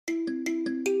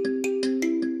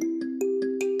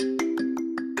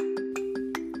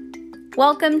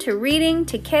Welcome to Reading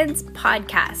to Kids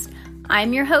podcast.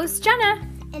 I'm your host, Jenna.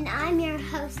 And I'm your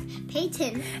host,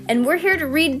 Peyton. And we're here to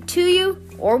read to you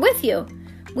or with you.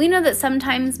 We know that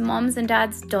sometimes moms and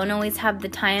dads don't always have the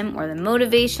time or the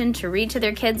motivation to read to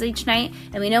their kids each night,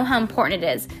 and we know how important it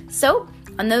is. So,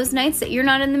 on those nights that you're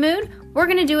not in the mood, we're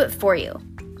going to do it for you.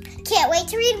 Can't wait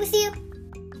to read with you.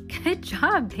 Good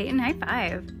job, Peyton. High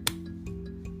five.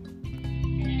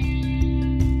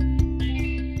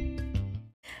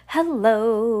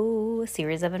 Hello, a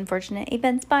series of unfortunate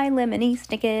events by Lemony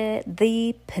Snicket,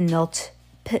 the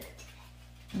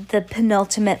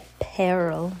penultimate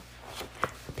peril.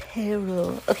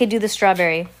 Okay, do the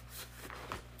strawberry.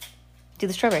 Is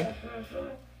a strawberry?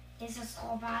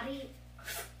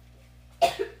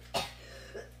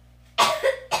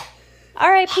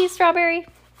 R.I.P. strawberry.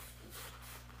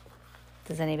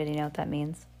 Does anybody know what that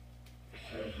means?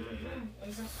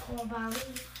 Is a strawberry?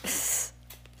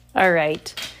 All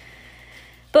right.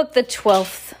 Book the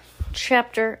 12th,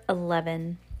 chapter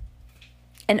 11.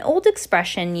 An old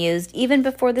expression used even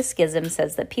before the schism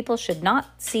says that people should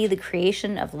not see the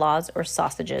creation of laws or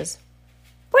sausages.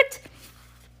 What?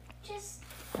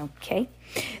 Okay.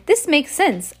 This makes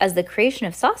sense, as the creation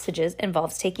of sausages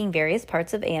involves taking various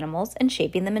parts of animals and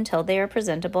shaping them until they are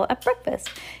presentable at breakfast.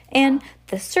 And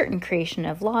the certain creation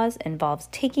of laws involves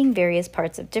taking various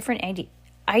parts of different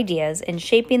ideas and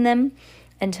shaping them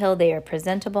until they are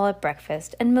presentable at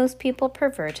breakfast, and most people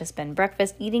prefer to spend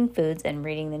breakfast eating foods and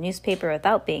reading the newspaper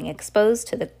without being exposed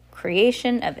to the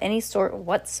creation of any sort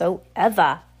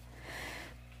whatsoever.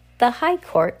 The High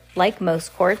Court, like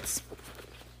most courts,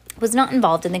 was not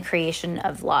involved in the creation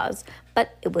of laws,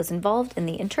 but it was involved in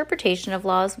the interpretation of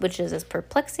laws, which is as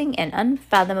perplexing and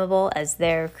unfathomable as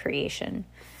their creation.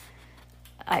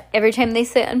 Every time they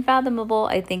say unfathomable,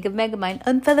 I think of Megamind.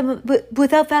 Unfathomable,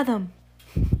 without fathom.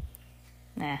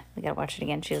 We gotta watch it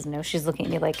again. She doesn't know. She's looking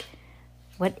at me like,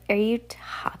 what are you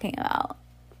talking about?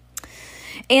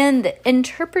 And the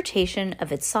interpretation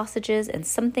of its sausages, and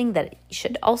something that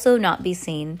should also not be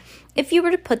seen. If you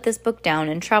were to put this book down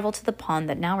and travel to the pond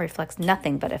that now reflects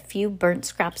nothing but a few burnt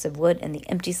scraps of wood and the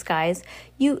empty skies,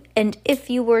 and if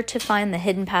you were to find the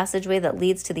hidden passageway that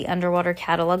leads to the underwater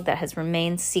catalog that has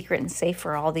remained secret and safe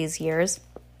for all these years,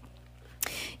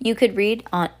 you could read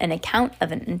on an account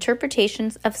of an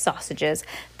interpretation of sausages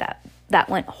that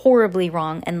went horribly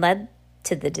wrong and led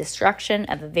to the destruction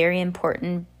of a very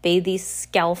important baby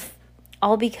scalf,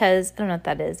 all because, I don't know what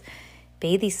that is.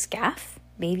 Baby scaff?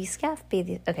 Baby scaff?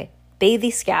 Baby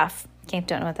scaff.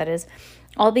 Don't know what that is.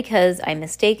 All because I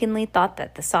mistakenly thought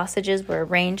that the sausages were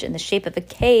arranged in the shape of a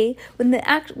K when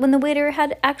the waiter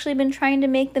had actually been trying to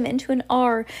make them into an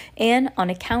R, and on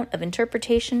account of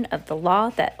interpretation of the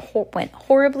law that went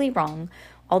horribly wrong,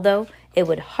 although it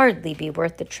would hardly be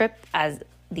worth the trip, as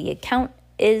the account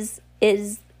is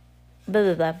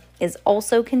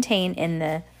also contained in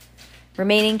the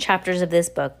remaining chapters of this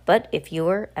book. But if you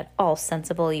were at all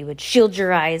sensible, you would shield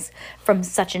your eyes from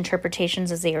such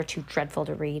interpretations, as they are too dreadful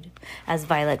to read. As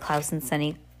Violet, Klaus, and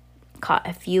Sunny caught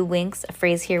a few winks, a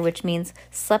phrase here which means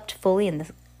slept fully in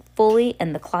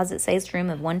the closet-sized room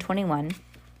of 121.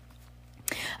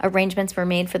 Arrangements were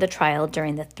made for the trial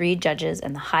during the 3 judges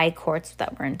and the high courts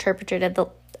that would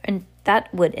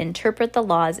interpret the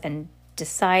laws and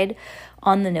decide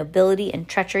on the nobility and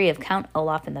treachery of Count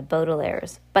Olaf and the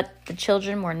Baudelaires. But the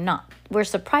children were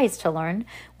surprised to learn,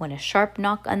 when a sharp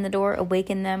knock on the door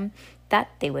awakened them, that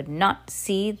they would not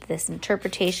see this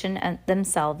interpretation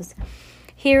themselves.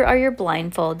 "Here are your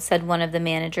blindfolds," said one of the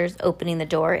managers, opening the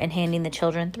door and handing the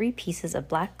children 3 pieces of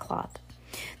black cloth.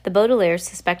 The Baudelaires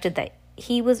suspected that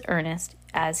he was earnest,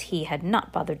 as he had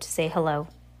not bothered to say hello.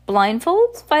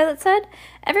 "Blindfolds?" Violet said.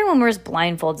 "Everyone wears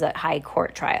blindfolds at high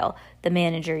court trial," the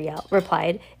manager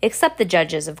replied. "Except the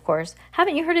judges, of course.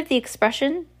 Haven't you heard of the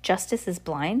expression, 'justice is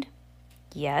blind'?"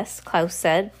 "Yes," Klaus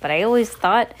said, "but I always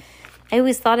thought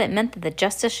it meant that the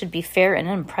justice should be fair and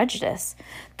unprejudiced."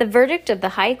 The verdict of the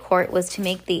high court was to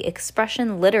make the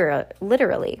expression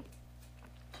literally,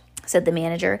 said the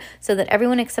manager, "so that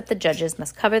everyone except the judges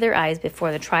must cover their eyes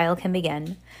before the trial can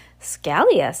begin."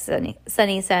 "Scalia,"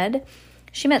 Sunny said.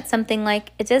 She meant something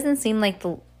like, "It doesn't seem like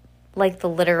the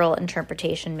literal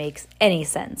interpretation makes any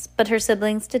sense," but her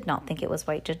siblings did not think it was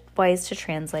wise to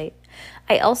translate.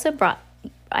 I also brought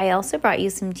you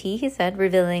some tea," he said,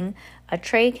 revealing a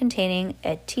tray containing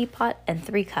a teapot and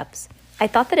 3 cups. "I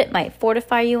thought that it might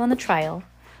fortify you on the trial."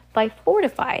 By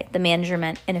fortify, the manager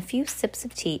meant in a few sips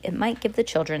of tea it might give the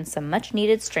children some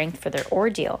much-needed strength for their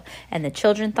ordeal, and the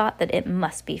children thought that it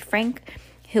must be Frank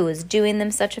who was doing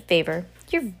them such a favor.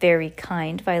 You're very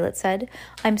kind, Violet said.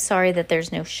 I'm sorry that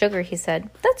there's no sugar, he said.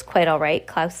 That's quite all right,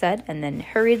 Klaus said, and then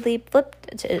hurriedly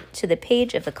flipped to the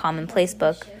page of the commonplace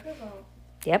book.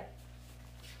 Yep.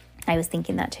 I was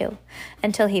thinking that too.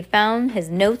 Until he found his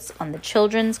notes on the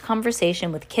children's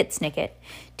conversation with Kit Snicket.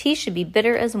 Tea should be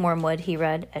bitter as wormwood, he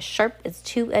read, as sharp as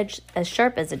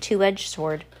a two-edged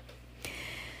sword.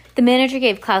 The manager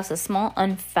gave Klaus a small,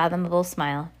 unfathomable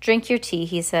smile. Drink your tea,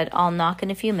 he said. I'll knock in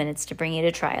a few minutes to bring you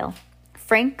to trial.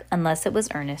 Frank, unless it was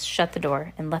Ernest, shut the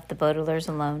door and left the Baudelaires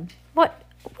alone. What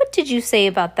did you say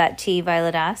about that tea?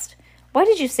 Violet asked. Why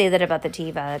did you say that about the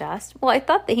tea? Violet asked. Well, I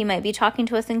thought that he might be talking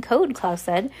to us in code, Klaus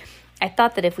said. I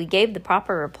thought that if we gave the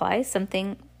proper reply,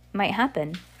 something might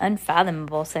happen.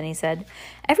 Unfathomable, Sunny said.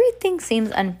 Everything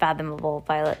seems unfathomable,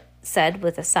 Violet said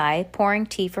with a sigh, pouring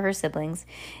tea for her siblings.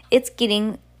 It's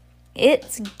getting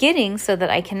so that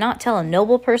I cannot tell a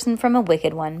noble person from a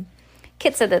wicked one.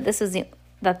 Kit said that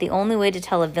that the only way to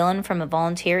tell a villain from a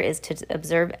volunteer is to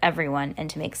observe everyone and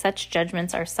to make such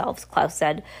judgments ourselves, Klaus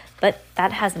said, but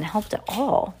that hasn't helped at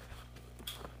all.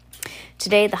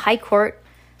 Today, the High Court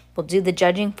will do the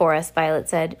judging for us, Violet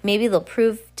said. Maybe they'll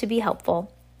prove to be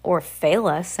helpful. Or fail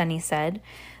us, Sunny said.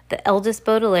 The eldest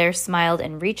Baudelaire smiled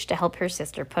and reached to help her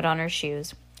sister put on her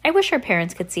shoes. I wish our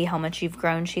parents could see how much you've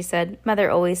grown, she said.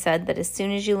 Mother always said that as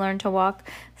soon as you learn to walk,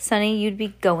 Sunny, you'd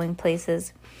be going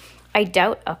places. I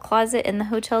doubt a closet in the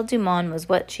Hotel du Monde was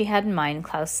what she had in mind,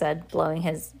 Klaus said,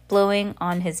 blowing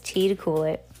on his tea to cool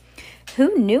it.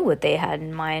 Who knew what they had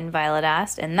in mind? Violet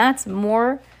asked, and that's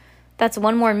one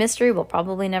more mystery we'll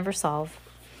probably never solve.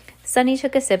 Sunny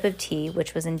took a sip of tea,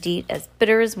 which was indeed as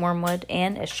bitter as wormwood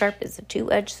and as sharp as a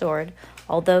two-edged sword,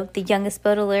 although the youngest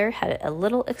Baudelaire had a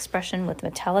little expression with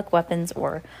metallic weapons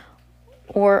or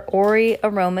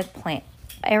aromatic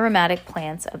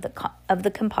plants of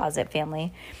the composite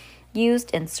family,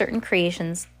 used in certain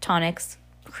creational tonics.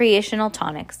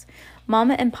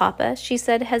 Mama and Papa, she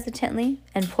said hesitantly,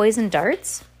 and poison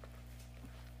darts?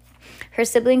 Her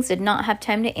siblings did not have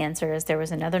time to answer as there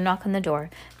was another knock on the door.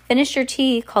 Finish your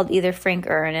tea, called either Frank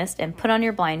or Ernest, and put on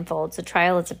your blindfolds. The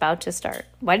trial is about to start.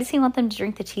 Why does he want them to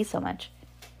drink the tea so much?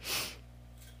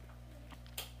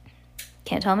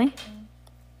 Can't tell me?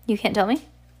 You can't tell me?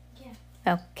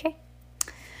 Yeah. Okay.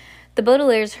 The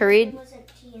Baudelaires hurried. There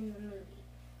wasn't tea in the movie.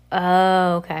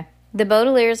 Oh, okay. The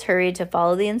Baudelaires hurried to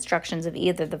follow the instructions of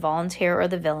either the volunteer or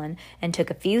the villain, and took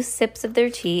a few sips of their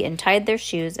tea, and tied their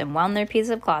shoes, and wound their piece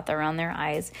of cloth around their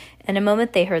eyes. In a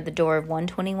moment they heard the door of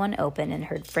 121 open, and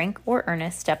heard Frank or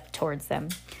Ernest step towards them.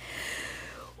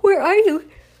 Where are you?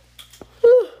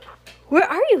 Where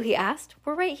are you? He asked.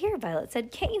 We're right here, Violet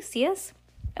said. Can't you see us?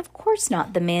 Of course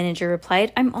not, the manager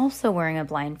replied. I'm also wearing a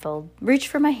blindfold. Reach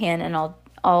for my hand, and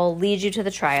I'll lead you to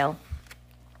the trial.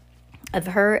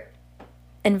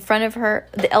 In front of her,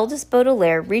 the eldest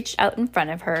Baudelaire reached out in front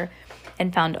of her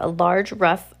and found a large,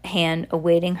 rough hand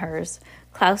awaiting hers.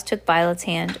 Klaus took Violet's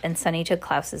hand, and Sunny took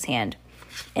Klaus's hand.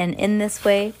 And in this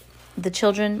way, the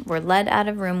children were led out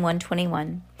of room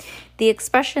 121. The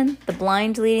expression, the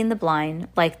blind leading the blind,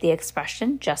 like the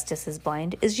expression, justice is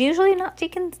blind, is usually not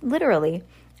taken literally,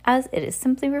 as it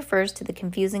simply refers to the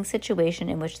confusing situation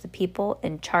in which the people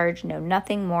in charge know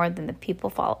nothing more than the people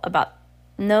following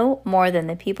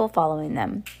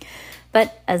them.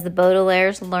 But as the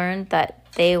Baudelaires learned that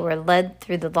they were led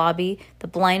through the lobby, the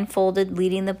blindfolded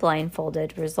leading the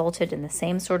blindfolded resulted in the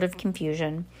same sort of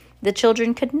confusion. The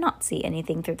children could not see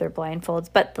anything through their blindfolds,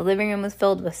 but the living room was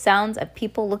filled with sounds of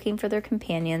people looking for their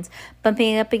companions,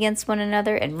 bumping up against one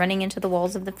another and running into the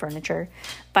walls of the furniture.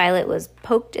 Violet was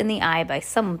poked in the eye by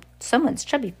someone's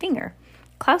chubby finger.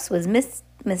 Klaus was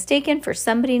mistaken for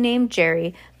somebody named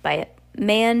Jerry by a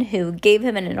man who gave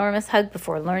him an enormous hug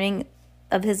before learning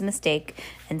of his mistake,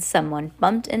 and someone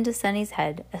bumped into Sunny's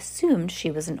head, assumed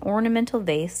she was an ornamental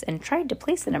vase, and tried to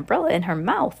place an umbrella in her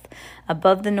mouth.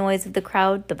 Above the noise of the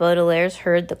crowd, the Baudelaires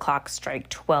heard the clock strike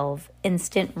 12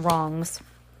 instant wrongs,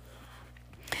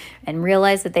 and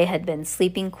realized that they had been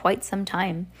sleeping quite some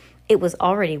time. It was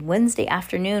already Wednesday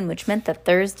afternoon, which meant that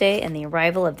Thursday and the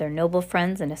arrival of their noble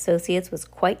friends and associates was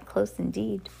quite close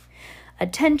indeed.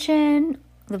 Attention!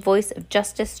 The voice of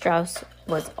Justice Strauss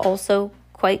was also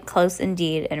quite close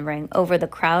indeed, and rang over the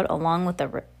crowd along with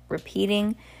the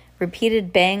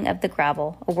repeated bang of the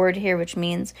gravel, a word here which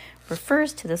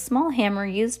refers to the small hammer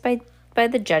used by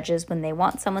the judges when they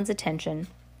want someone's attention.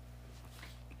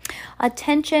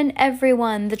 Attention,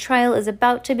 everyone! The trial is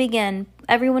about to begin.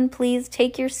 Everyone, please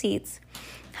take your seats.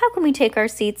 How can we take our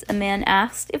seats? A man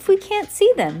asked, if we can't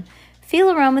see them. Feel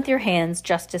around with your hands,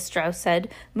 Justice Strauss said.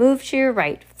 Move to your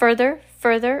right. Further,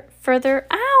 further, further.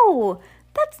 Ow!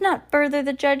 That's not further,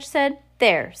 the judge said.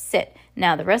 There, sit.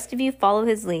 Now the rest of you follow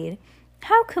his lead."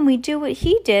 "How can we do what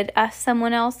he did?" asked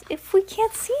someone else, "if we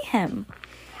can't see him?"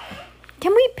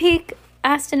 "Can we peek?"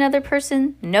 asked another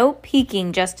person. "No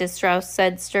peeking," Justice Strauss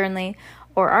said sternly,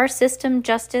 "or our system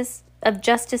of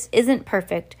justice isn't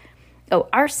perfect. Oh,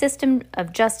 our system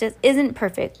of justice isn't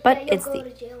perfect, but you'll it's go the..."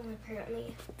 to jail,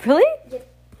 apparently. Really? Yep.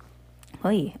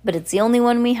 Oy, but it's the only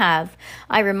one we have.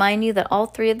 "I remind you that all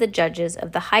 3 of the judges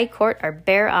of the High Court are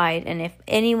bare-eyed, and if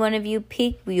any one of you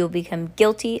peek, you will become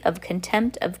guilty of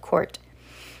contempt of court."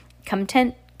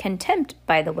 Contempt,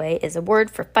 by the way, is a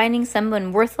word for finding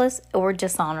someone worthless or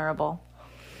dishonorable.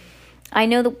 I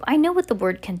know what the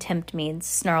word contempt means,"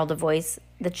 snarled a voice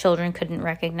the children couldn't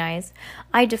recognize.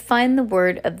 I define the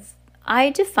word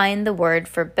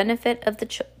for benefit of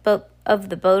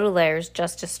the Baudelaires,"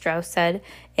 Justice Strauss said,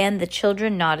 and the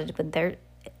children nodded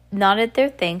their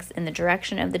thanks in the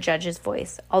direction of the judge's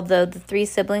voice, although the 3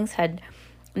 siblings had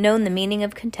known the meaning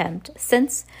of contempt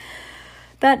since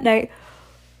that night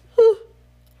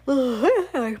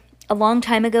a long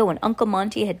time ago when Uncle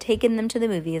Monty had taken them to the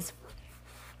movies.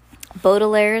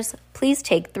 "Baudelaires, please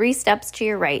take 3 steps to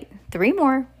your right. 3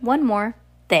 more, 1 more.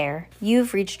 There,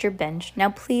 you've reached your bench. Now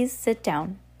please sit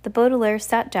down." The Baudelaires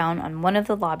sat down on one of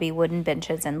the lobby wooden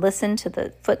benches and listened to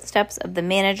the footsteps of the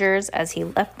managers as he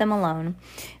left them alone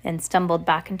and stumbled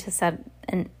back into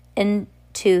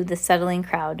the settling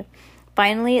crowd.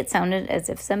 Finally, it sounded as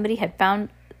if somebody had found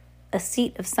a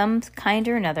seat of some kind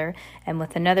or another, and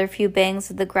with another few bangs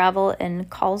of the gravel and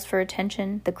calls for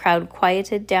attention, the crowd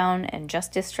quieted down and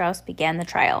Justice Strauss began the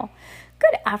trial.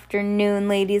 "Good afternoon,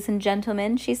 ladies and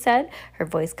gentlemen," she said, her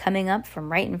voice coming up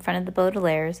from right in front of the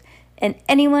Baudelaires, "and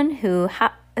anyone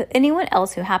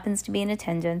else who happens to be in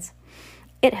attendance.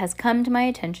 It has come to my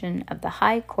attention of the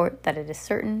High Court that it is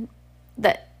certain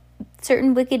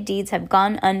wicked deeds have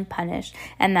gone unpunished,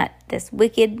 and that this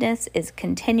wickedness is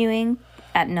continuing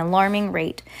at an alarming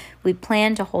rate. We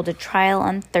plan to hold a trial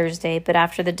on Thursday, but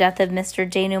after the death of Mr.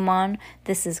 Denouement,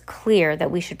 this is clear that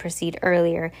we should proceed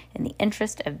earlier in the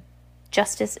interest of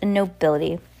justice and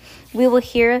nobility. We will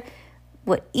hear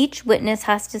what each witness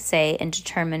has to say and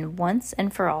determine once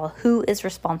and for all who is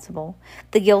responsible.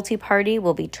 The guilty party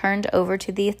will be turned over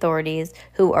to the authorities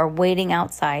who are waiting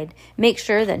outside. Make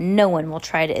sure that no one will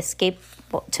try to escape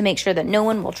while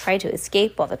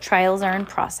the trials are in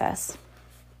process."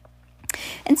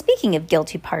 And speaking of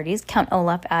guilty parties, Count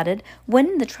Olaf added,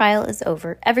 "when the trial is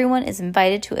over, everyone is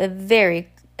invited to a very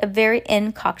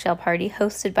inn cocktail party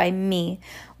hosted by me.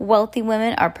 Wealthy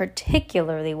women are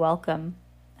particularly welcome."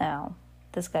 Oh,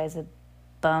 this guy's a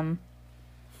bum.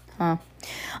 Huh.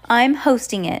 "I'm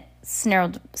hosting it,"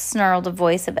 snarled a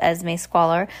voice of Esme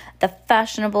Squalor. "The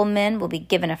fashionable men will be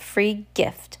given a free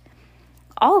gift."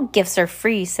 "All gifts are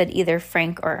free," said either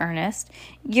Frank or Ernest.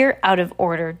 "You're out of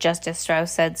order," Justice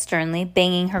Strauss said sternly,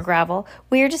 banging her gravel.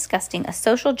 "We are discussing a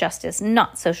social justice,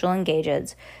 not social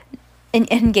engagements.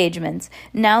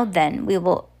 Now then,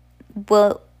 will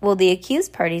the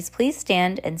accused parties please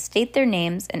stand and state their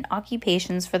names and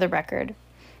occupations for the record?"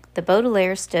 The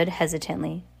Baudelaires stood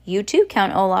hesitantly. "You too,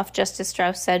 Count Olaf," Justice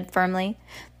Strauss said firmly.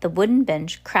 The wooden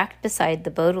bench cracked beside the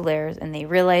Baudelaires, and they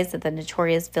realized that the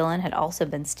notorious villain had also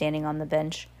been sitting on the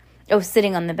bench,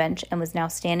 and was now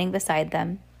standing beside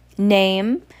them.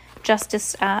 "Name?"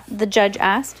 the judge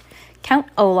asked. Count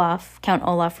Olaf,"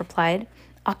 replied.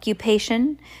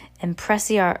 "Occupation?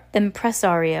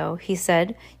 Impresario," he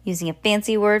said, using a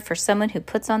fancy word for someone who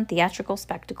puts on theatrical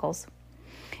spectacles.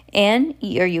 "And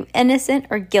are you innocent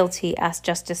or guilty?" asked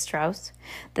Justice Strauss.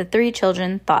 The 3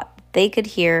 children thought they could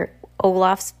hear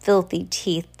Olaf's filthy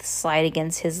teeth slide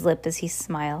against his lip as he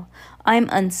smiled. "I'm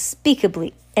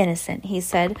unspeakably innocent," he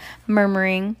said,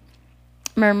 murmuring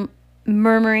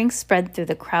spread through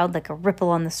the crowd like a ripple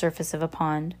on the surface of a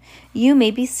pond. "You may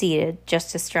be seated,"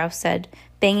 Justice Strauss said,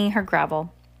 banging her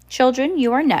gravel. "Children,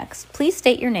 you are next. Please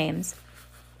state your names."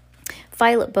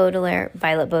 Violet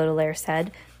Baudelaire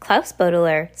said. "Klaus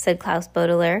Baudelaire," said Klaus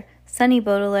Baudelaire. "Sonny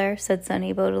Baudelaire," said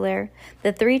Sonny Baudelaire.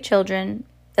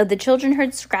 The children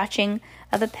heard scratching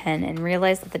of a pen and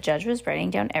realized that the judge was writing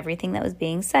down everything that was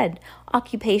being said.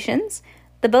 "Occupations?"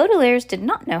 The Baudelaires did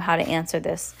not know how to answer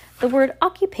this. The word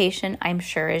occupation, I'm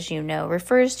sure, as you know,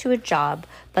 refers to a job,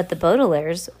 but the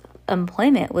Baudelaires'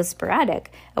 employment was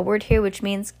sporadic, a word here which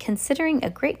means considering a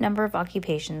great number of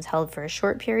occupations held for a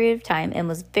short period of time and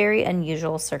was very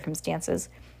unusual circumstances.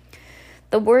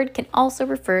 The word can also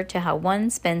refer to how one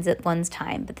spends one's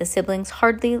time, but the siblings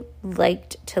hardly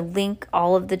liked to link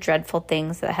all of the dreadful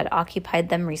things that had occupied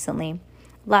them recently.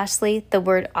 Lastly, the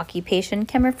word occupation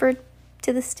can refer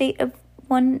to the state of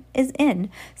one is in,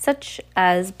 such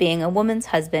as being a woman's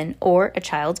husband or a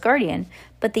child's guardian.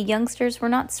 But the youngsters were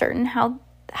not certain how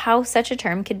such a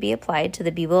term could be applied to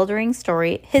the bewildering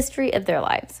history of their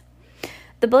lives.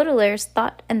 The Baudelaires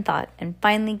thought, and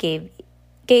finally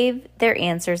gave their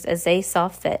answers as they saw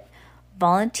fit.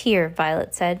 Volunteer,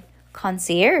 Violet said.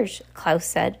 Concierge, Klaus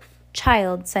said.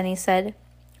 Child, Sunny said.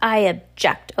 I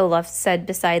object, Olaf said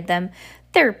beside them.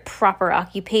 Their proper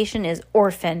occupation is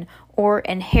orphan, or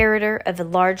inheritor of a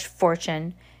large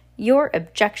fortune. Your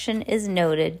objection is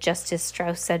noted, Justice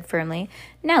Strauss said firmly.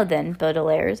 Now then,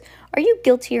 Baudelaires, are you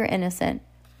guilty or innocent?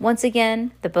 Once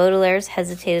again, the Baudelaires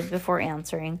hesitated before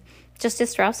answering.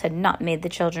 Justice Strauss had not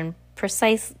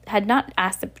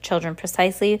asked the children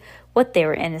precisely what they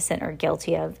were innocent or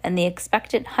guilty of, and the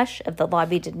expectant hush of the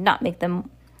lobby did not make them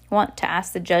want to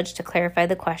ask the judge to clarify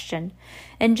the question.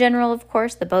 In general, of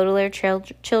course, the Baudelaire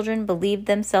children believed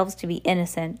themselves to be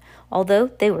innocent, although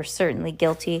they were certainly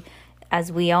guilty,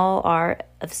 as we all are,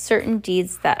 of certain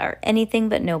deeds that are anything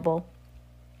but noble.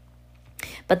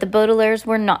 But the Baudelaires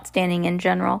were not standing in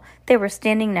general. They were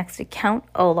standing next to Count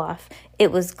Olaf.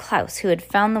 It was Klaus who had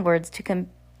found the words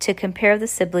to compare the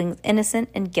siblings' innocence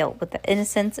and guilt with the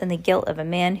innocence and the guilt of a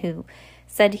man who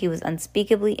said he was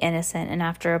unspeakably innocent, and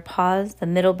after a pause, the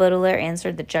middle Baudelaire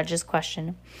answered the judge's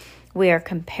question. We are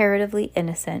comparatively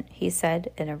innocent, he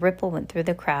said, and a ripple went through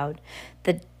the crowd.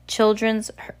 The children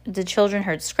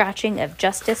heard scratching of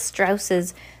Justice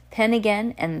Strauss's pen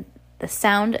again, and the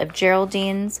sound of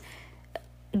Julian's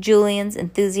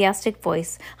enthusiastic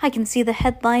voice. I can see the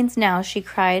headlines now, she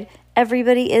cried.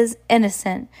 Everybody is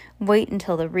innocent. Wait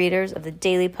until the readers of the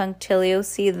Daily Punctilio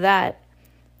see that.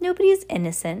 Nobody is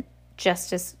innocent,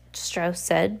 Justice Strauss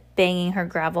said, banging her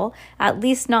gavel. At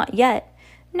least not yet.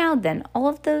 Now then, all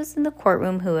of those in the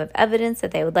courtroom who have evidence that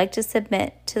they would like to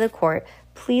submit to the court,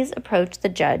 please approach the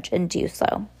judge and do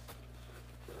so.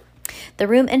 The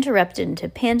room interrupted into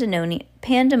pandemonium,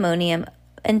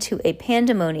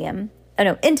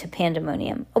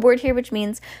 a word here which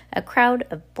means a crowd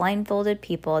of blindfolded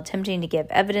people attempting to give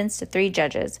evidence to three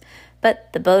judges.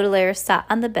 But the Baudelaires sat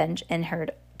on the bench and heard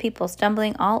people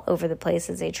stumbling all over the place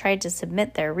as they tried to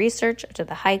submit their research to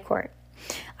the High Court.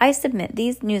 I submit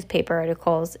these newspaper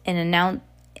articles and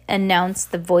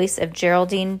announced the voice of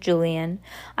Geraldine Julian.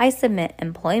 I submit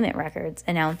employment records,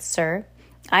 announced Sir.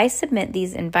 I submit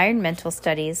these environmental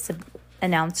studies,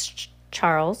 announced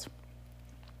Charles.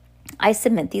 I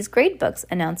submit these grade books,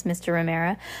 announced Mr.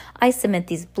 Romero. I submit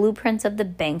these blueprints of the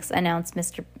banks, announced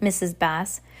Mrs.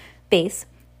 Bass.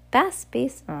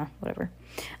 Whatever.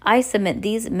 I submit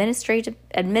these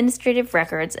administrative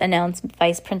records, announced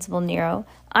Vice Principal Nero.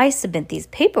 I submit these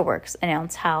paperworks,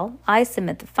 announced Hal. I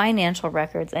submit the financial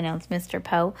records, announced Mr.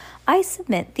 Poe. I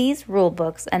submit these rule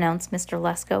books, announced Mr.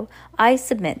 Lesko. I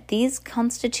submit these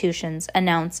constitutions,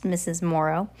 announced Mrs.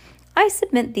 Morrow. I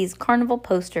submit these carnival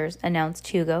posters, announced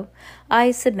Hugo.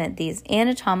 I submit these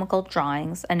anatomical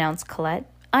drawings, announced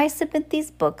Colette. I submit these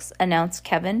books, announced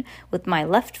Kevin, with my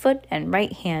left foot and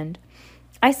right hand.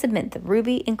 I submit the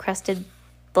ruby-encrusted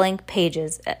blank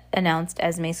pages, announced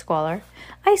Esme Squalor.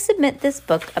 I submit this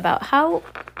book about how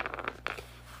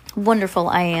wonderful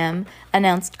I am,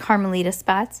 announced Carmelita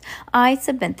Spatz. I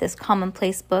submit this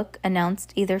commonplace book,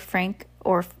 announced either Frank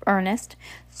or Ernest.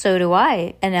 So do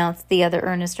I, announced the other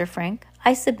Ernest or Frank.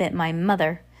 I submit my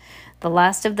mother. The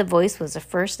last of the voice was the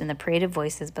first in the parade of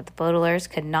voices, but the Baudelaires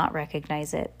could not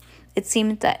recognize it. It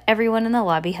seemed that everyone in the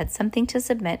lobby had something to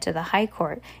submit to the High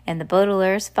Court, and the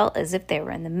Baudelaires felt as if they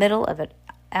were in the middle of an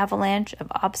avalanche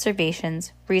of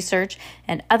observations, research,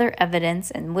 and other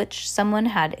evidence in which someone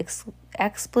had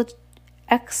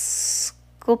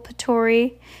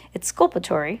exculpatory,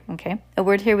 a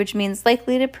word here which means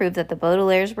likely to prove that the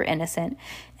Baudelaires were innocent,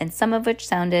 and some of which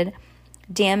sounded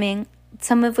damning,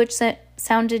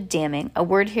 a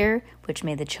word here which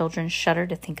made the children shudder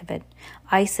to think of it.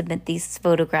 I submit these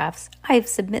photographs. I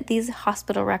submit these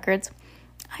hospital records.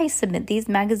 I submit these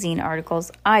magazine articles.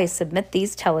 I submit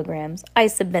these telegrams. I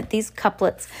submit these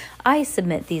couplets. I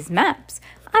submit these maps.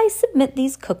 I submit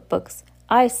these cookbooks.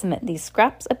 I submit these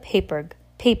scraps of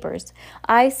papers.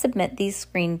 I submit these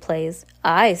screenplays.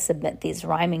 I submit these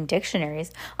rhyming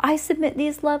dictionaries. I submit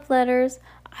these love letters.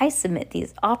 I submit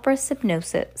these opera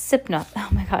synopsises.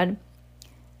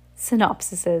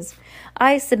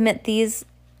 I submit these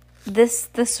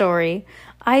thesauri.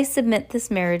 I submit this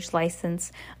marriage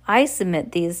license. I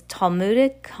submit these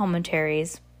Talmudic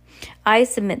commentaries. I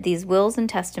submit these wills and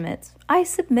testaments. I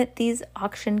submit these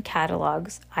auction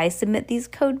catalogs. I submit these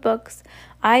code books.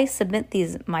 I submit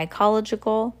these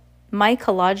mycological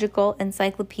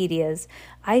encyclopedias.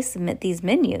 I submit these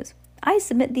menus. I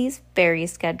submit these ferry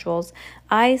schedules.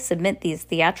 I submit these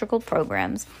theatrical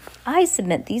programs. I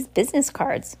submit these business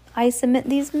cards. I submit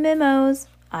these memos.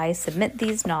 I submit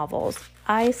these novels.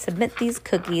 I submit these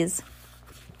cookies.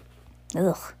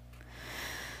 Ugh.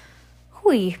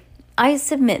 Hui. I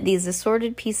submit these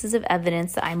assorted pieces of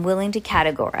evidence that I'm willing to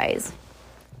categorize.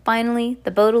 Finally,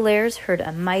 the Baudelaires heard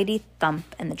a mighty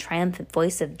thump and the triumphant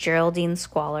voice of Jerome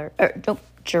Squalor.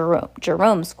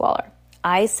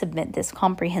 I submit this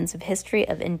comprehensive history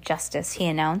of injustice, he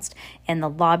announced, and the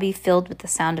lobby filled with the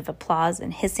sound of applause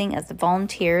and hissing as the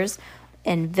volunteers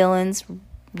and villains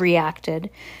reacted.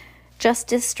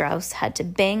 Justice Strauss had to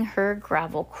bang her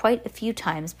gavel quite a few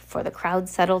times before the crowd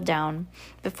settled down.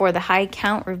 Before the High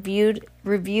Count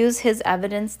reviews his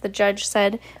evidence, the judge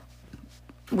said,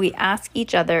 We ask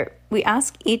each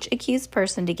accused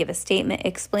person to give a statement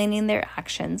explaining their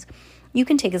actions. You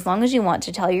can take as long as you want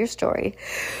to tell your story,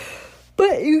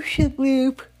 but you should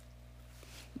leave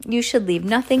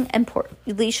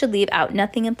out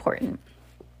nothing important.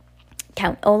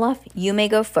 Count Olaf, you may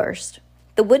go first.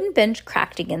 The wooden bench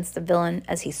cracked against the villain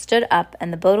as he stood up,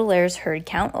 and the Baudelaires heard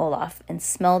Count Olaf and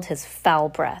smelled his foul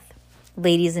breath.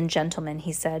 Ladies and gentlemen,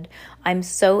 he said, I'm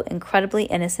so incredibly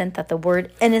innocent that the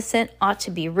word innocent ought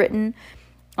to be written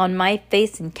on my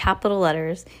face in capital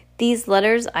letters. These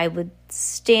letters I would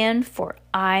stand for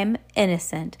I'm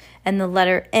innocent, and the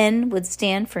letter N would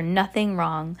stand for nothing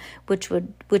wrong, which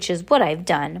is what I've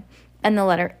done. And the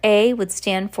letter A would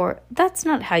stand for, that's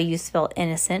not how you spell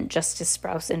innocent, Justice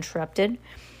Strauss interrupted.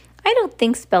 I don't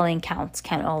think spelling counts,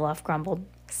 Count Olaf grumbled.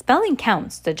 Spelling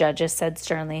counts, the judges said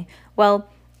sternly. Well,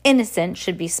 innocent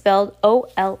should be spelled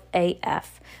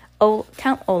O-L-A-F.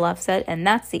 Count Olaf said, and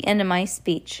that's the end of my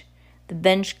speech. The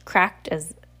bench cracked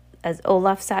as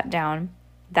Olaf sat down.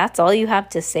 That's all you have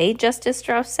to say, Justice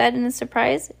Strauss said in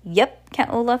surprise. Yep,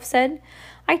 Count Olaf said.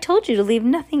 I told you to leave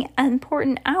nothing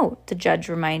important out, the judge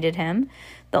reminded him.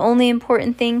 The only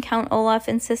important thing, Count Olaf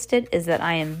insisted, is that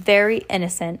I am very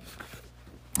innocent.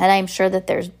 And I am sure that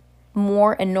there's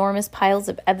more enormous piles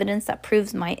of evidence that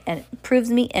proves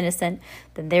me innocent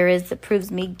than there is that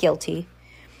proves me guilty.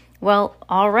 Well,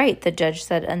 all right, the judge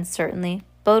said uncertainly.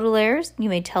 Baudelaires, you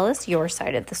may tell us your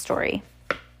side of the story.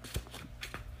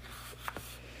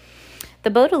 The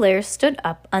Baudelaires stood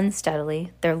up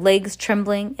unsteadily, their legs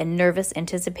trembling in nervous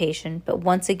anticipation, but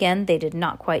once again they did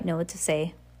not quite know what to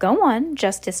say. Go on,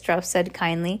 Justice Strauss said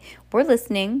kindly. We're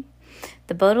listening.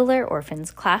 The Baudelaire orphans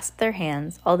clasped their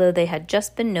hands, although they had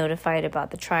just been notified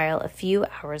about the trial a few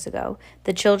hours ago.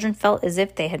 The children felt as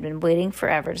if they had been waiting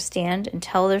forever to stand and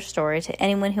tell their story to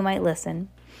anyone who might listen.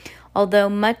 Although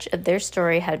much of their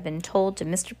story had been told to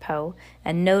Mr. Poe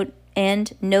and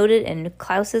noted in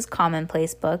Klaus's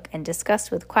commonplace book and discussed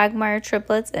with Quagmire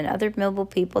triplets and other noble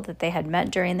people that they had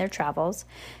met during their travels,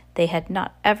 they had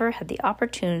not ever had the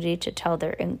opportunity to tell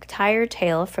their entire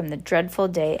tale from the dreadful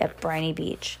day at Briny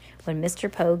Beach, when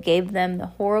Mr. Poe gave them the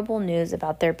horrible news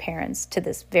about their parents, to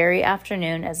this very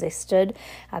afternoon as they stood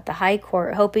at the High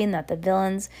Court hoping that the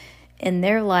villains in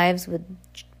their lives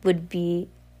would be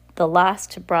the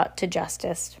last brought to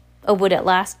justice, or would at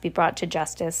last be brought to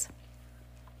justice.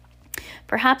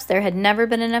 Perhaps there had never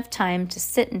been enough time to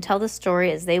sit and tell the story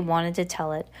as they wanted to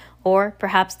tell it, or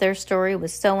perhaps their story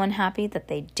was so unhappy that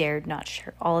they dared not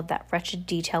share all of that wretched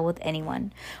detail with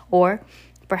anyone, or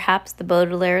perhaps the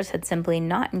Baudelaires had simply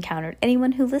not encountered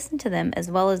anyone who listened to them as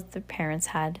well as their parents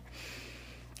had.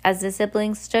 As the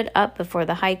siblings stood up before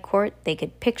the High Court, they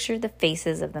could picture the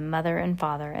faces of the mother and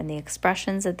father and the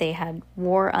expressions that they had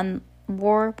wore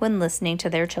when listening to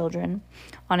their children.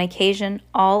 On occasion,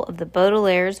 all of the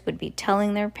Baudelaires would be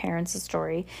telling their parents a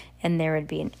story, and there would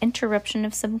be an interruption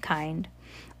of some kind.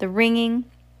 The ringing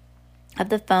of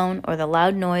the phone or the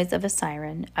loud noise of a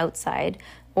siren outside,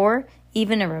 or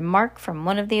even a remark from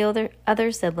one of the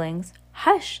other siblings.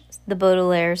 Hush, the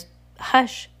Baudelaire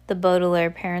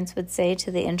parents would say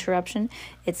to the interruption.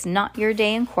 It's not your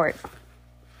day in court.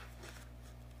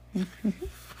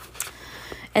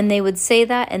 And they would say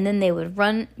that, and then they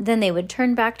would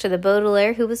turn back to the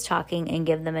Baudelaire who was talking and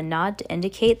give them a nod to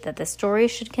indicate that the story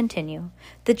should continue.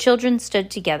 The children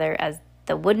stood together as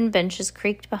the wooden benches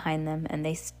creaked behind them, and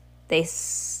they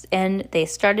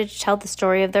started to tell the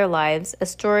story of their lives, a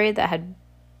story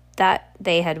that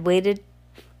they had waited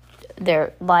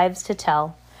their lives to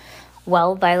tell.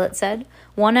 Well, Violet said,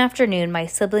 one afternoon my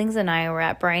siblings and I were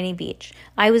at Briny Beach.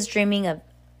 I was dreaming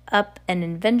up an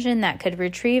invention that could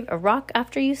retrieve a rock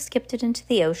after you skipped it into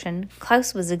the ocean.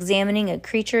 Klaus was examining a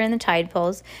creature in the tide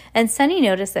pools, and Sunny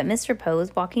noticed that Mr. Poe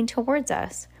was walking towards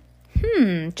us.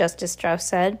 Justice Strauss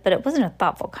said, but it wasn't a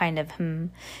thoughtful kind of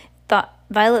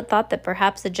Violet thought that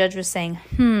perhaps the judge was saying,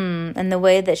 in the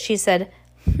way that she said,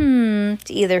 to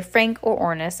either Frank or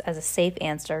Ornis as a safe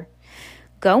answer.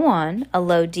 Go on, a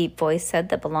low, deep voice said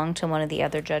that belonged to one of the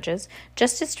other judges.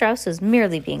 Justice Strauss was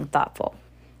merely being thoughtful.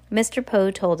 Mr.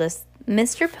 Poe told us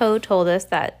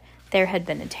that there had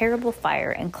been a terrible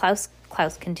fire, and Klaus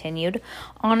continued,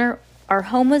 our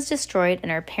home was destroyed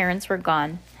and our parents were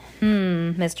gone.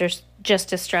 Mr.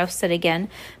 Justice Strauss said again,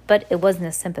 but it wasn't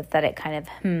a sympathetic kind of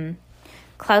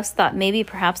Klaus thought maybe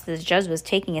perhaps the judge was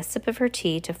taking a sip of her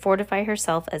tea to fortify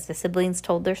herself as the siblings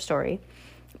told their story.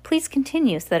 Please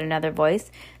continue, said another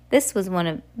voice. This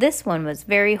one was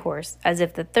very hoarse, as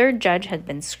if the third judge had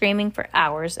been screaming for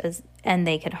hours and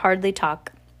they could hardly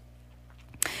talk.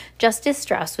 Justice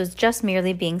Strauss was just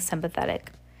merely being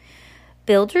sympathetic.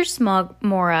 Builder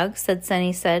Morag,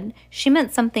 Sunny said. She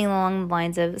meant something along the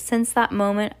lines of, since that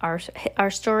moment,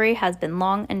 our story has been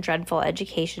long and dreadful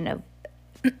education of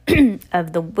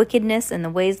of the wickedness and the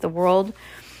ways of the world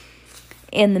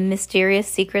and the mysterious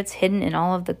secrets hidden in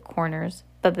all of the corners.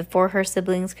 But before her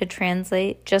siblings could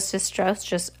translate, Justice Strauss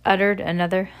just uttered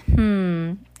another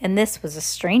and this was the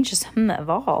strangest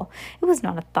of all. It was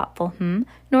not a thoughtful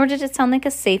nor did it sound like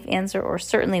a safe answer, or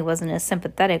certainly wasn't as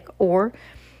sympathetic, or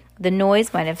the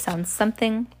noise might make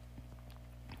something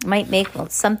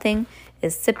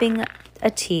is sipping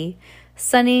a tea.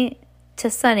 To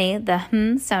Sunny,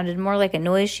 the sounded more like a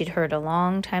noise she'd heard a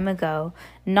long time ago,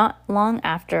 not long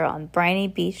after on Briny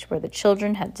Beach, where the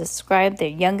children had described their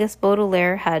youngest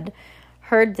Baudelaire had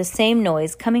heard the same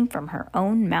noise coming from her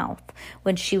own mouth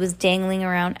when she was dangling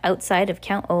around outside of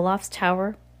Count Olaf's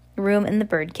tower room in the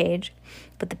birdcage,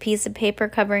 with the piece of paper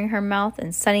covering her mouth,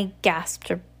 and Sunny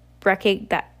gasped,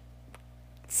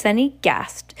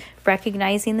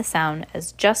 recognizing the sound,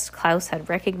 as just Klaus had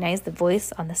recognized the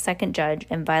voice on the second judge,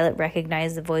 and Violet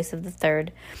recognized the voice of the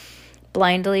third.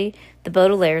 Blindly, the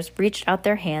Baudelaires reached out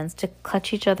their hands to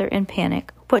clutch each other in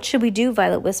panic. What should we do?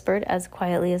 Violet whispered, as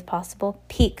quietly as possible.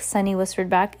 Peek, Sunny whispered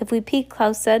back. If we peek,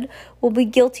 Klaus said, we'll be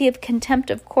guilty of contempt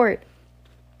of court.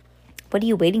 What are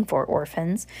you waiting for,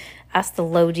 orphans? Asked the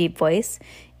low, deep voice.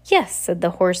 Yes, said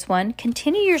the hoarse one.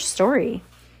 Continue your story.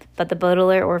 But the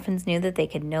Baudelaire orphans knew that they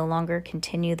could no longer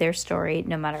continue their story,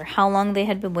 no matter how long they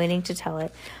had been waiting to tell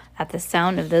it. At the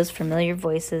sound of those familiar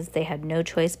voices, they had no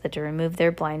choice but to remove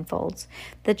their blindfolds.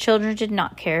 The children did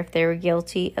not care if they were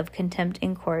guilty of contempt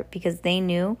in court, because they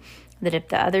knew that if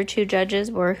the other two judges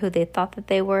were who they thought that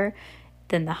they were,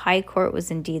 then the high court was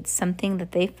indeed something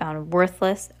that they found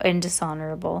worthless and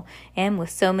dishonorable. And with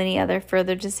so many other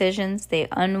further decisions, they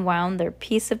unwound their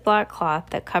piece of black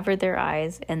cloth that covered their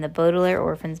eyes, and the Baudelaire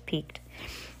orphans peeked.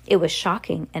 It was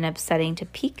shocking and upsetting to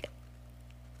peek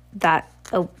that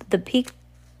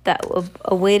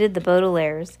awaited the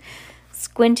Baudelaires.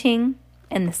 Squinting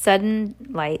in the sudden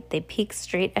light, they peeked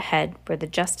straight ahead, where the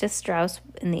Justice Strauss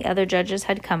and the other judges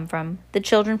had come from. The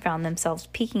children found themselves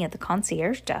peeking at the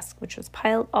concierge desk, which was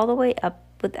piled all the way up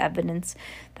with evidence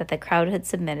that the crowd had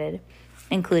submitted,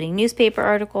 including newspaper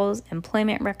articles,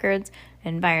 employment records,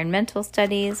 environmental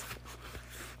studies,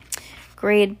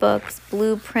 grade books,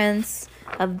 blueprints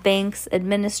of banks,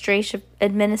 administrative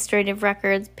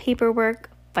records, paperwork,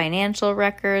 financial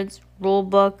records, rule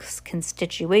books,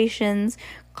 constitutions,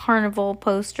 carnival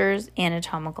posters,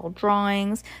 anatomical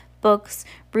drawings, books,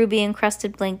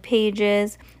 ruby-encrusted blank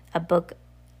pages, a book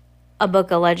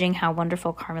alleging how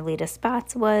wonderful Carmelita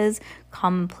Spatz was,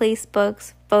 commonplace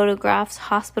books, photographs,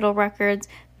 hospital records,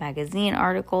 magazine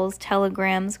articles,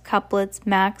 telegrams, couplets,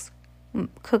 maps,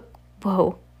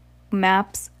 cookbooks,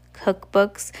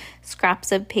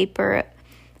 scraps of paper,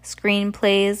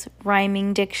 screenplays,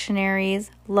 rhyming dictionaries,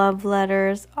 love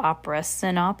letters, opera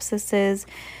synopsises,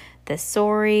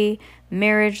 thesauri,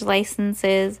 marriage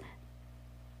licenses,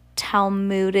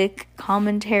 Talmudic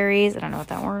commentaries, I don't know what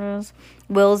that word is,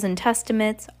 wills and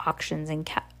testaments, auction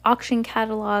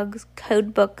catalogs,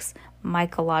 code books,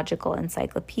 mycological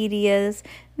encyclopedias,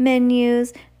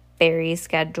 menus, ferry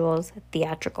schedules,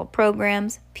 theatrical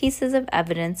programs, pieces of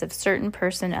evidence of certain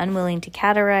person unwilling to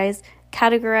categorize,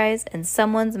 and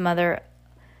someone's mother,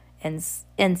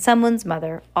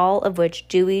 all of which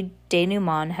Dewey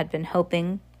Denouement had been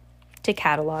hoping to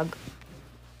catalog.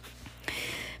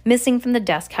 Missing from the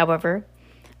desk, however,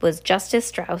 was Justice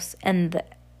Strauss, and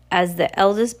as the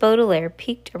eldest Baudelaire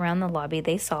peeked around the lobby,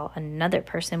 they saw another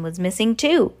person was missing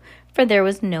too, for there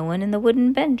was no one in the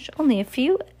wooden bench, only a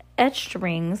few etched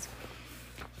rings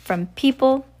from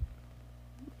people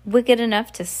wicked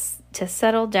enough to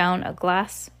set down a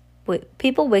glass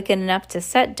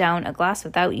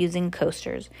without using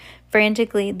coasters.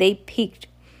 Frantically, they peeked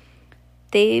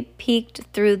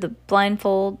through the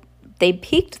They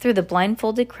peeked through the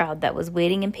blindfolded crowd that was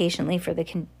waiting impatiently for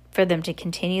them to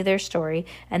continue their story,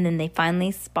 and then they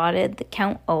finally spotted the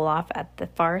Count Olaf at the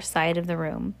far side of the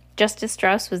room. Justice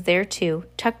Strauss was there too,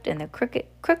 tucked in the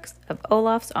crooks of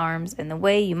Olaf's arms in the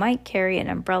way you might carry an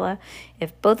umbrella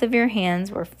if both of your hands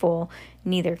were full.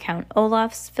 Neither Count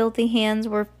Olaf's filthy hands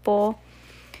were full,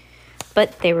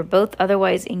 but they were both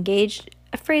otherwise engaged,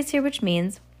 a phrase here which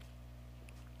means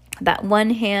that one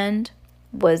hand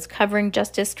was covering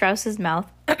Justice Strauss's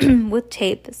mouth with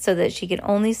tape so that she could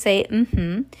only say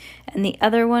mm-hmm, and the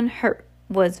other one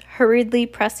was hurriedly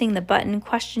pressing the button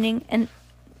requesting an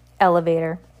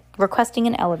elevator.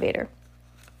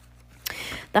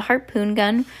 The harpoon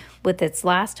gun, with its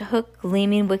last hook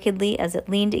gleaming wickedly as it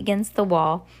leaned against the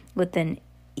wall, within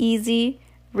easy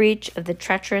reach of the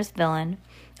treacherous villain.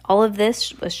 All of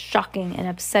this was shocking and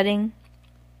upsetting.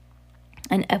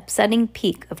 An upsetting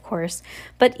peak, of course,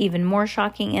 but even more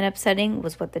shocking and upsetting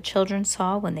was what the children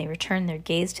saw when they returned their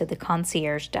gaze to the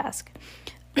concierge desk.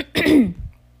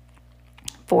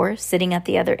 For, sitting at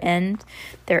the other end,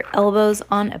 their elbows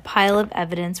on a pile of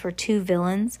evidence, were two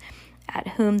villains at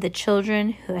whom the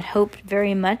children, who had hoped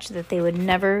very much that they would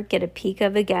never get a peek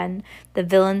of again, the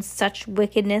villains, such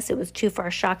wickedness it was too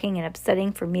far shocking and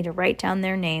upsetting for me to write down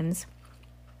their names.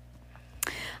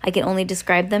 I can only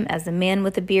describe them as the man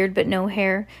with a beard but no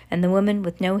hair, and the woman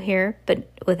with hair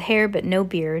but no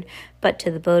beard. But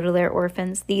to the Baudelaire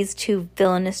orphans, these two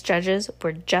villainous judges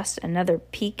were just another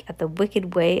peek at the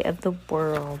wicked way of the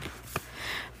world.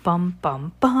 Bum,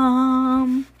 bum,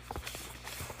 bum.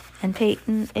 And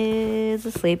Peyton is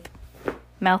asleep,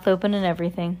 mouth open and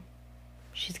everything.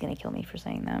 She's going to kill me for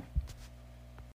saying that.